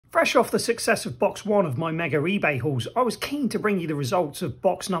Fresh off the success of box 1 of my mega eBay hauls, I was keen to bring you the results of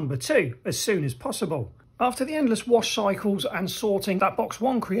box number 2 as soon as possible. After the endless wash cycles and sorting that box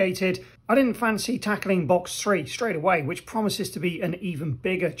 1 created, I didn't fancy tackling box 3 straight away, which promises to be an even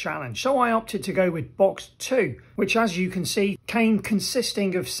bigger challenge. So I opted to go with box 2, which as you can see came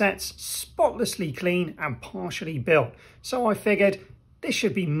consisting of sets spotlessly clean and partially built. So I figured this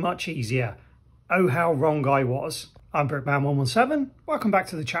should be much easier. Oh, how wrong I was. I'm Brickman117, welcome back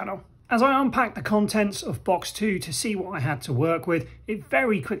to the channel. As I unpacked the contents of box 2 to see what I had to work with, it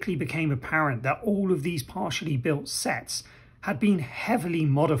very quickly became apparent that all of these partially built sets had been heavily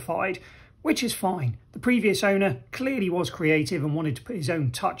modified, which is fine. The previous owner clearly was creative and wanted to put his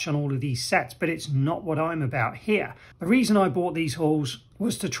own touch on all of these sets, but it's not what I'm about here. The reason I bought these hauls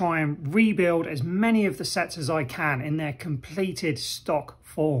was to try and rebuild as many of the sets as I can in their completed stock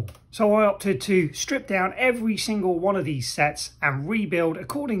form. So I opted to strip down every single one of these sets and rebuild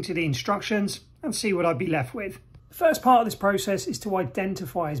according to the instructions and see what I'd be left with. The first part of this process is to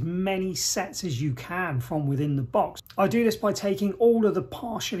identify as many sets as you can from within the box. I do this by taking all of the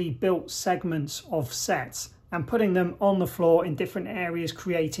partially built segments of sets and putting them on the floor in different areas,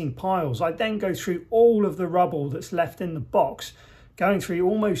 creating piles. I then go through all of the rubble that's left in the box, going through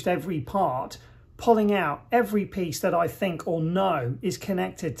almost every part, pulling out every piece that I think or know is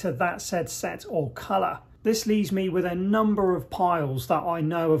connected to that said set or colour. This leaves me with a number of piles that I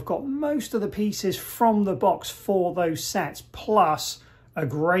know have got most of the pieces from the box for those sets, plus a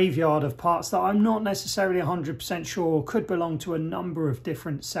graveyard of parts that I'm not necessarily 100% sure could belong to a number of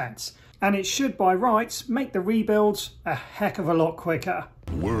different sets. And it should, by rights, make the rebuilds a heck of a lot quicker.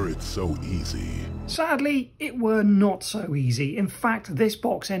 Were it so easy? Sadly, it were not so easy. In fact, this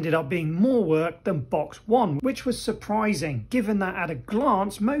box ended up being more work than box 1, which was surprising, given that at a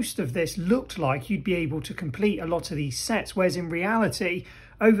glance, most of this looked like you'd be able to complete a lot of these sets, whereas in reality,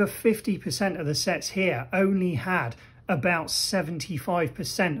 over 50% of the sets here only had about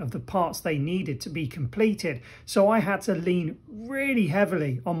 75% of the parts they needed to be completed. So I had to lean really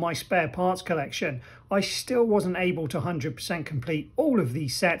heavily on my spare parts collection. I still wasn't able to 100% complete all of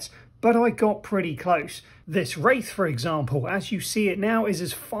these sets, but I got pretty close. This Wraith, for example, as you see it now, is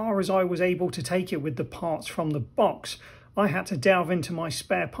as far as I was able to take it with the parts from the box. I had to delve into my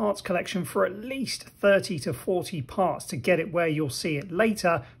spare parts collection for at least 30 to 40 parts to get it where you'll see it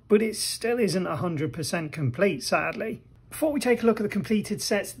later, but it still isn't 100% complete, sadly. Before we take a look at the completed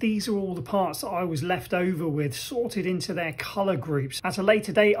sets, these are all the parts that I was left over with, sorted into their colour groups. At a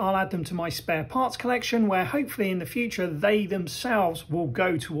later date, I'll add them to my spare parts collection, where hopefully in the future they themselves will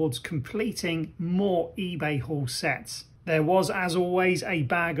go towards completing more eBay haul sets. There was, as always, a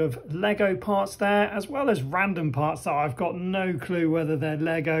bag of Lego parts there, as well as random parts that I've got no clue whether they're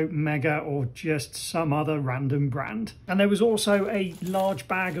Lego, Mega, or just some other random brand. And there was also a large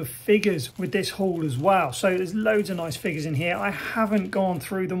bag of figures with this haul as well. So there's loads of nice figures in here. I haven't gone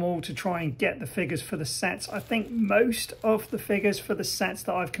through them all to try and get the figures for the sets. I think most of the figures for the sets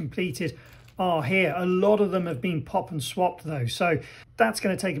that I've completed are here. A lot of them have been pop and swapped though, so that's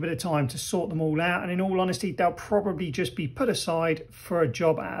going to take a bit of time to sort them all out, and in all honesty they'll probably just be put aside for a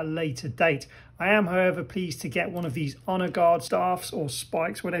job at a later date. I am however pleased to get one of these honor guard staffs or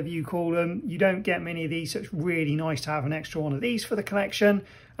spikes, whatever you call them. You don't get many of these, so it's really nice to have an extra one of these for the collection.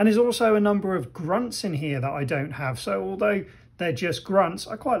 And there's also a number of grunts in here that I don't have, so although they're just grunts,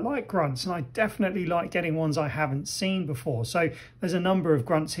 I quite like grunts, and I definitely like getting ones I haven't seen before. So there's a number of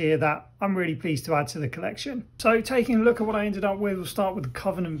grunts here that I'm really pleased to add to the collection. So taking a look at what I ended up with, we'll start with the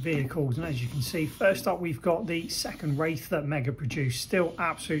Covenant vehicles. And as you can see, first up we've got the second Wraith that Mega produced. Still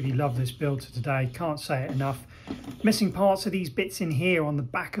absolutely love this build to today, can't say it enough. Missing parts of these bits in here on the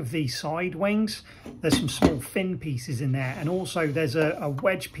back of the side wings. There's some small fin pieces in there, and also there's a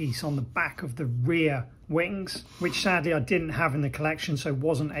wedge piece on the back of the rear wings, which sadly I didn't have in the collection, so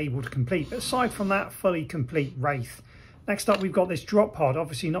wasn't able to complete. But aside from that, fully complete Wraith. Next up we've got this drop pod,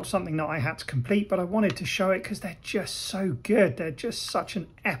 obviously not something that I had to complete, but I wanted to show it because they're just so good. They're just such an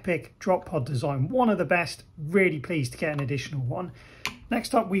epic drop pod design, one of the best. Really pleased to get an additional one.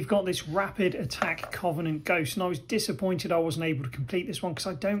 Next up we've got this Rapid Attack Covenant Ghost, and I was disappointed I wasn't able to complete this one because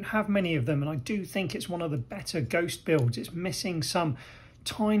I don't have many of them, and I do think it's one of the better Ghost builds. It's missing some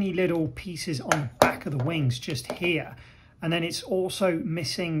tiny little pieces on the back of the wings just here, and then it's also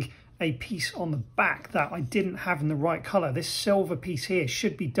missing a piece on the back that I didn't have in the right colour. This silver piece here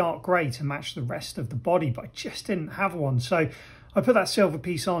should be dark grey to match the rest of the body, but I just didn't have one, so I put that silver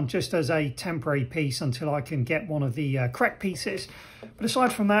piece on just as a temporary piece until I can get one of the correct pieces. But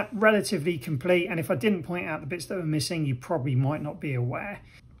aside from that, relatively complete, and if I didn't point out the bits that were missing, you probably might not be aware.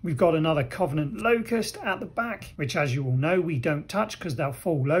 We've got another Covenant Locust at the back, which as you all know, we don't touch because they'll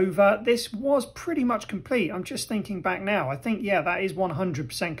fall over. This was pretty much complete. I'm just thinking back now. I think, yeah, that is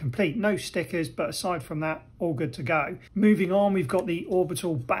 100% complete. No stickers, but aside from that, all good to go. Moving on, we've got the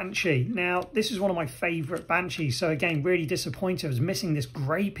Orbital Banshee. Now, this is one of my favourite Banshees, so again, really disappointed. I was missing this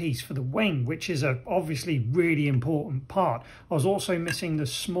grey piece for the wing, which is a obviously really important part. I was also missing the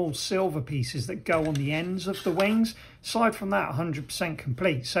small silver pieces that go on the ends of the wings. Aside from that, 100%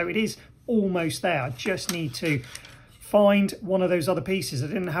 complete. So it is almost there. I just need to find one of those other pieces. I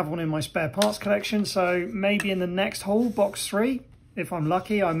didn't have one in my spare parts collection, so maybe in the next haul, box 3, if I'm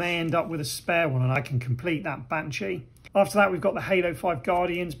lucky, I may end up with a spare one and I can complete that Banshee. After that, we've got the Halo 5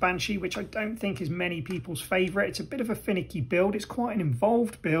 Guardians Banshee, which I don't think is many people's favourite. It's a bit of a finicky build. It's quite an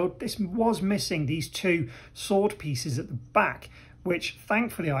involved build. This was missing these 2 sword pieces at the back, which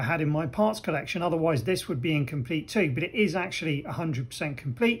thankfully I had in my parts collection. Otherwise, this would be incomplete too. But it is actually 100%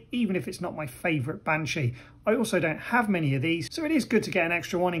 complete, even if it's not my favourite Banshee. I also don't have many of these, so it is good to get an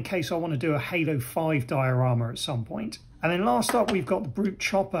extra one in case I want to do a Halo 5 diorama at some point. And then last up, we've got the Brute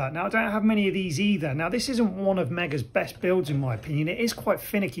Chopper. Now, I don't have many of these either. Now, this isn't one of Mega's best builds, in my opinion. It is quite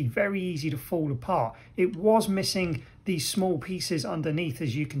finicky, very easy to fall apart. It was missing these small pieces underneath,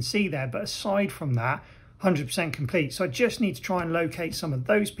 as you can see there. But aside from that, 100% complete. So I just need to try and locate some of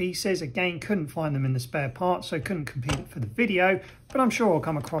those pieces. Again, couldn't find them in the spare parts, so couldn't complete it for the video. But I'm sure I'll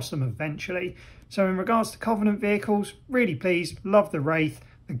come across them eventually. So in regards to Covenant vehicles, really pleased. Love the Wraith,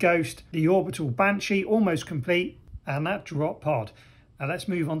 the Ghost, the Orbital Banshee, almost complete. And that drop pod. Now let's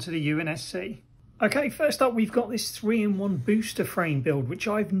move on to the UNSC. Okay, first up we've got this 3-in-1 booster frame build, which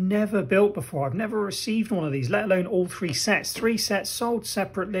I've never built before. I've never received one of these, let alone all 3 sets. 3 sets sold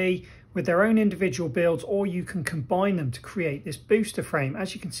separately with their own individual builds, or you can combine them to create this booster frame.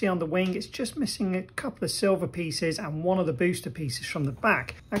 As you can see on the wing, it's just missing a couple of silver pieces and one of the booster pieces from the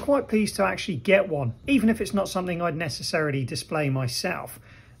back. I'm quite pleased to actually get one, even if it's not something I'd necessarily display myself.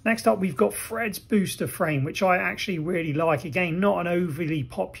 Next up, we've got Fred's booster frame, which I actually really like. Again, not an overly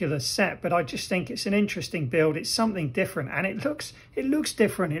popular set, but I just think it's an interesting build. It's something different, and it looks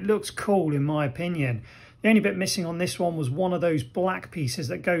different. It looks cool, in my opinion. The only bit missing on this one was one of those black pieces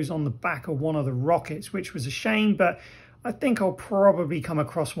that goes on the back of one of the rockets, which was a shame, but I think I'll probably come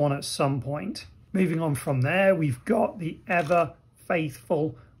across one at some point. Moving on from there, we've got the ever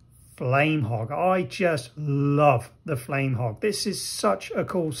faithful Flame Hog. I just love the Flame Hog. This is such a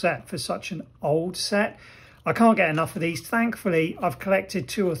cool set for such an old set. I can't get enough of these. Thankfully, I've collected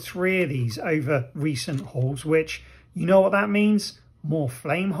 2 or 3 of these over recent hauls, which, you know what that means? More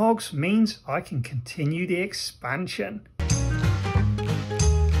Flame Hogs means I can continue the expansion.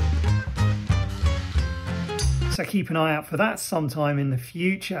 So keep an eye out for that sometime in the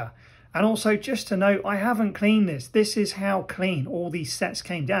future. And also, just to note, I haven't cleaned this. This is how clean all these sets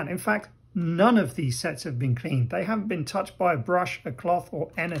came down. In fact, none of these sets have been cleaned. They haven't been touched by a brush, a cloth,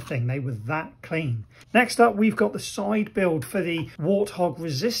 or anything. They were that clean. Next up, we've got the side build for the Warthog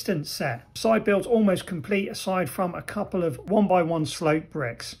Resistance set. Side build's almost complete, aside from a couple of 1x1 slope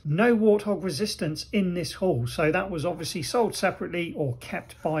bricks. No Warthog Resistance in this haul, so that was obviously sold separately or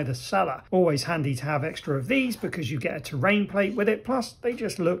kept by the seller. Always handy to have extra of these because you get a terrain plate with it, plus they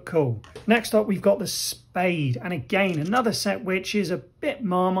just look cool. Next up, we've got the Spade, and again, another set which is a bit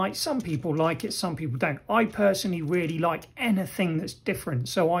Marmite. Some people like it, some people don't. I personally really like anything that's different,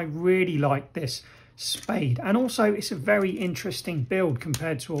 so I really like this Spade. And also, it's a very interesting build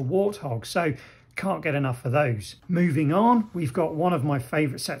compared to a Warthog, so can't get enough of those. Moving on, we've got one of my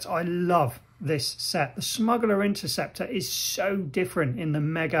favourite sets. I love this set. The Smuggler Interceptor is so different in the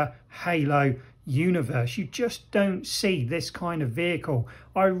Mega Halo universe. You just don't see this kind of vehicle.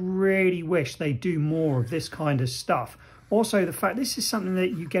 I really wish they do more of this kind of stuff. Also, the fact this is something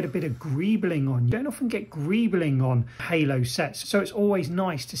that you get a bit of greebling on. You don't often get greebling on Halo sets, so it's always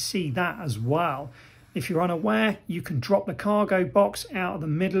nice to see that as well. If you're unaware, you can drop the cargo box out of the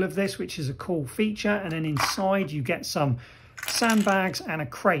middle of this, which is a cool feature, and then inside you get some sandbags and a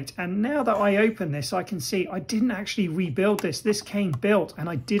crate. And now that I open this, I can see I didn't actually rebuild this. This came built, and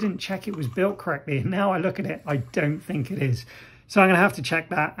I didn't check it was built correctly. And now I look at it, I don't think it is. So I'm going to have to check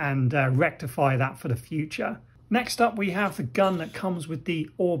that and rectify that for the future. Next up, we have the gun that comes with the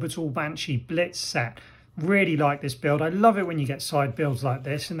Orbital Banshee Blitz set. Really like this build. I love it when you get side builds like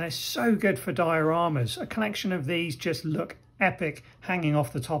this, and they're so good for dioramas. A collection of these just look epic, hanging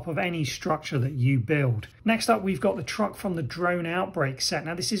off the top of any structure that you build. Next up, we've got the truck from the Drone Outbreak set.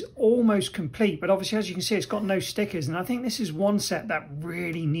 Now, this is almost complete, but obviously, as you can see, it's got no stickers, and I think this is one set that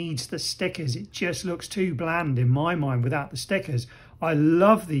really needs the stickers. It just looks too bland in my mind without the stickers. I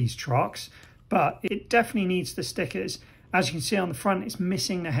love these trucks, but it definitely needs the stickers. As you can see on the front, it's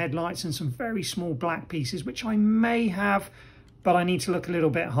missing the headlights and some very small black pieces, which I may have, but I need to look a little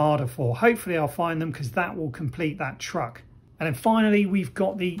bit harder for. Hopefully I'll find them because that will complete that truck. And then finally, we've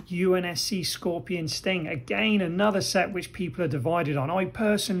got the UNSC Scorpion Sting. Again, another set which people are divided on. I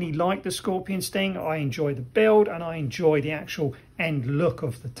personally like the Scorpion Sting. I enjoy the build and I enjoy the actual end look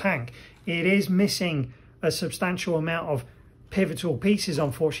of the tank. It is missing a substantial amount of pivotal pieces,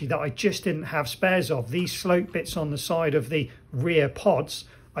 unfortunately, that I just didn't have spares of. These slope bits on the side of the rear pods,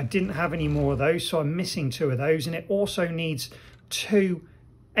 I didn't have any more of those, so I'm missing 2 of those. And it also needs 2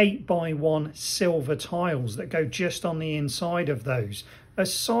 8x1 silver tiles that go just on the inside of those.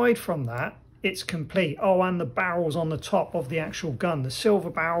 Aside from that, it's complete. Oh, and the barrels on the top of the actual gun, the silver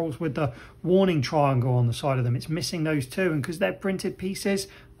barrels with the warning triangle on the side of them, it's missing those too. And because they're printed pieces,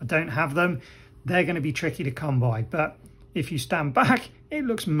 I don't have them. They're going to be tricky to come by, but if you stand back, it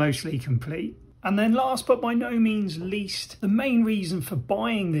looks mostly complete. And then last but by no means least, the main reason for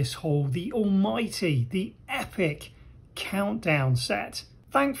buying this haul, the almighty, the epic countdown set.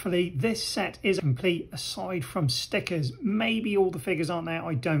 Thankfully, this set is complete aside from stickers. Maybe all the figures aren't there,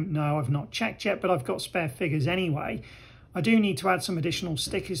 I don't know. I've not checked yet, but I've got spare figures anyway. I do need to add some additional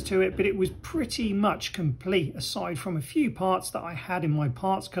stickers to it, but it was pretty much complete aside from a few parts that I had in my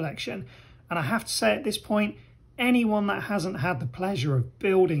parts collection. And I have to say at this point, anyone that hasn't had the pleasure of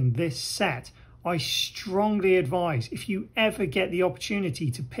building this set, I strongly advise, if you ever get the opportunity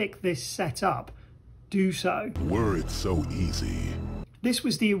to pick this set up, do so. Were it so easy. This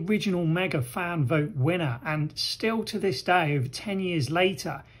was the original Mega Fan Vote winner, and still to this day, over 10 years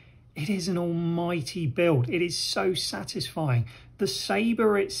later, it is an almighty build. It is so satisfying. The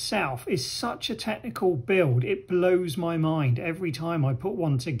Sabre itself is such a technical build, it blows my mind every time I put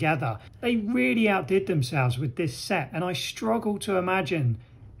one together. They really outdid themselves with this set, and I struggle to imagine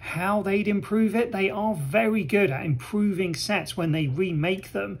how they'd improve it. They are very good at improving sets when they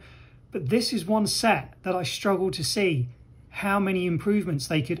remake them, but this is one set that I struggle to see how many improvements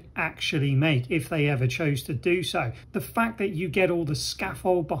they could actually make if they ever chose to do so. The fact that you get all the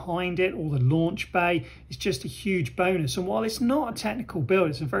scaffold behind it, all the launch bay, is just a huge bonus. And while it's not a technical build,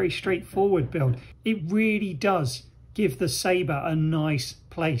 it's a very straightforward build, it really does give the Sabre a nice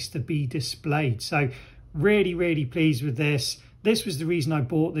place to be displayed. So really, really pleased with this. This was the reason I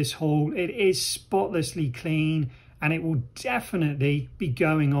bought this haul. It is spotlessly clean, and it will definitely be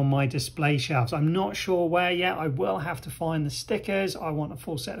going on my display shelves. I'm not sure where yet. I will have to find the stickers. I want a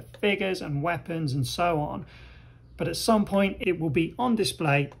full set of figures and weapons and so on. But at some point, it will be on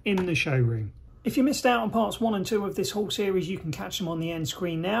display in the showroom. If you missed out on parts 1 and 2 of this whole series, you can catch them on the end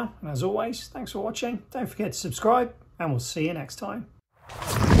screen now. And as always, thanks for watching. Don't forget to subscribe, and we'll see you next time.